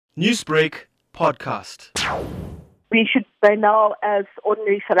Newsbreak Podcast. We should by now, as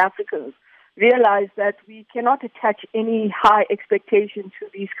ordinary South Africans, realize that we cannot attach any high expectation to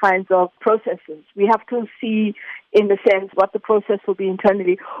these kinds of processes. We have to see, in a sense, what the process will be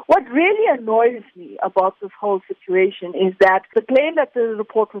internally. What really annoys me about this whole situation is that the claim that the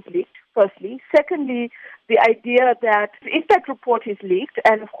report was leaked, firstly. Secondly, the idea that if that report is leaked,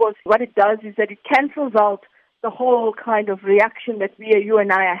 and of course what it does is that it cancels out the whole kind of reaction that you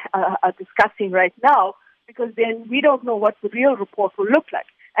and I are discussing right now, because then we don't know what the real report will look like.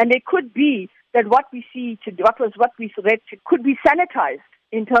 And it could be that what we read could be sanitized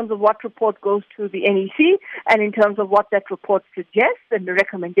in terms of what report goes to the NEC and in terms of what that report suggests and the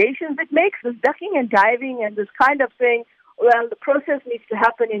recommendations it makes. This ducking and diving and this kind of thing, well, the process needs to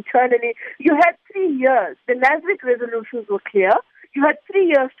happen internally. You had 3 years. The NASRIC resolutions were clear. You had 3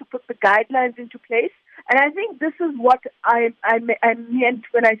 years to put the guidelines into place. And I think this is what I meant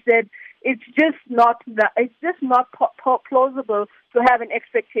when I said it's just not plausible to have an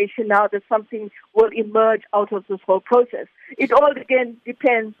expectation now that something will emerge out of this whole process. It all, again,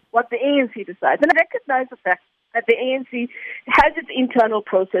 depends what the ANC decides. And I recognize the fact that the ANC has its internal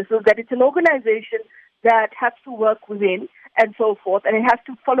processes, that it's an organization that has to work within and so forth, and it has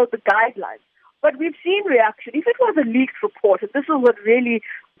to follow the guidelines. But we've seen reaction. If it was a leaked report, and this is what really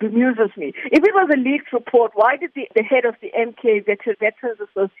bemuses me, if it was a leaked report, why did the head of the MK Veterans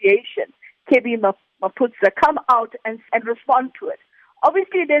Association, KB Maputsa, come out and respond to it?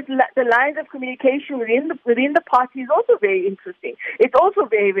 Obviously, there's the lines of communication within the party is also very interesting. It's also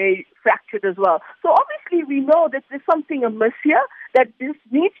very, very fractured as well. So obviously, we know that there's something amiss here, that this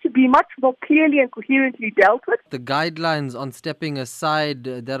needs to be much more clearly and coherently dealt with. The guidelines on stepping aside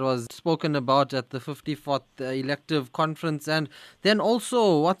that was spoken about at the 54th elective conference. And then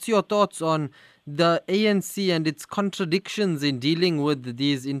also, what's your thoughts on the ANC and its contradictions in dealing with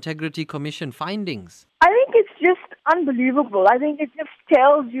these Integrity Commission findings? I think it's just unbelievable. I think it just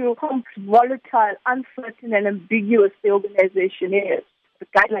tells you how volatile, uncertain and ambiguous the organization is. The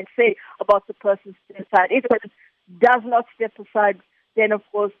guidelines say about the person stepping aside. If the person does not step aside, then of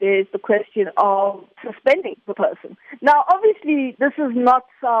course there's the question of suspending the person. Now, obviously, this is not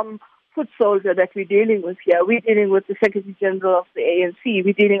some foot soldier that we're dealing with here. We're dealing with the Secretary General of the ANC.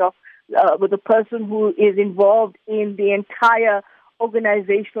 We're dealing with a person who is involved in the entire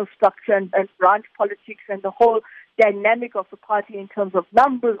organizational structure and branch politics and the whole dynamic of the party in terms of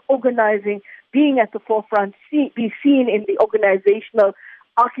numbers, organizing, being at the forefront, be seen in the organizational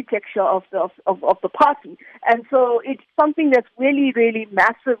architecture of the party. And so it's something that's really, really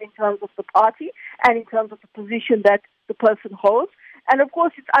massive in terms of the party and in terms of the position that the person holds. And of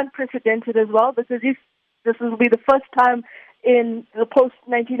course, it's unprecedented as well, because if this will be the first time in the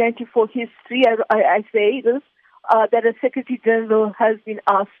post-1994 history, I say this, that a Secretary General has been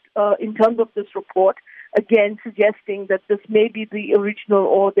asked in terms of this report, again suggesting that this may be the original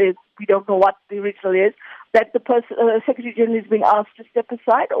or we don't know what the original is, that the Secretary General is being asked to step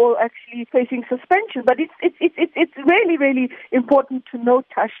aside or actually facing suspension. But it's really, really important to note,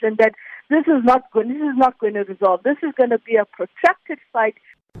 Tashlan, that this is not going to resolve. This is going to be a protracted fight.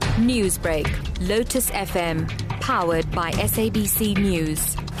 Newsbreak, Lotus FM, powered by SABC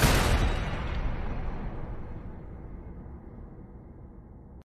News.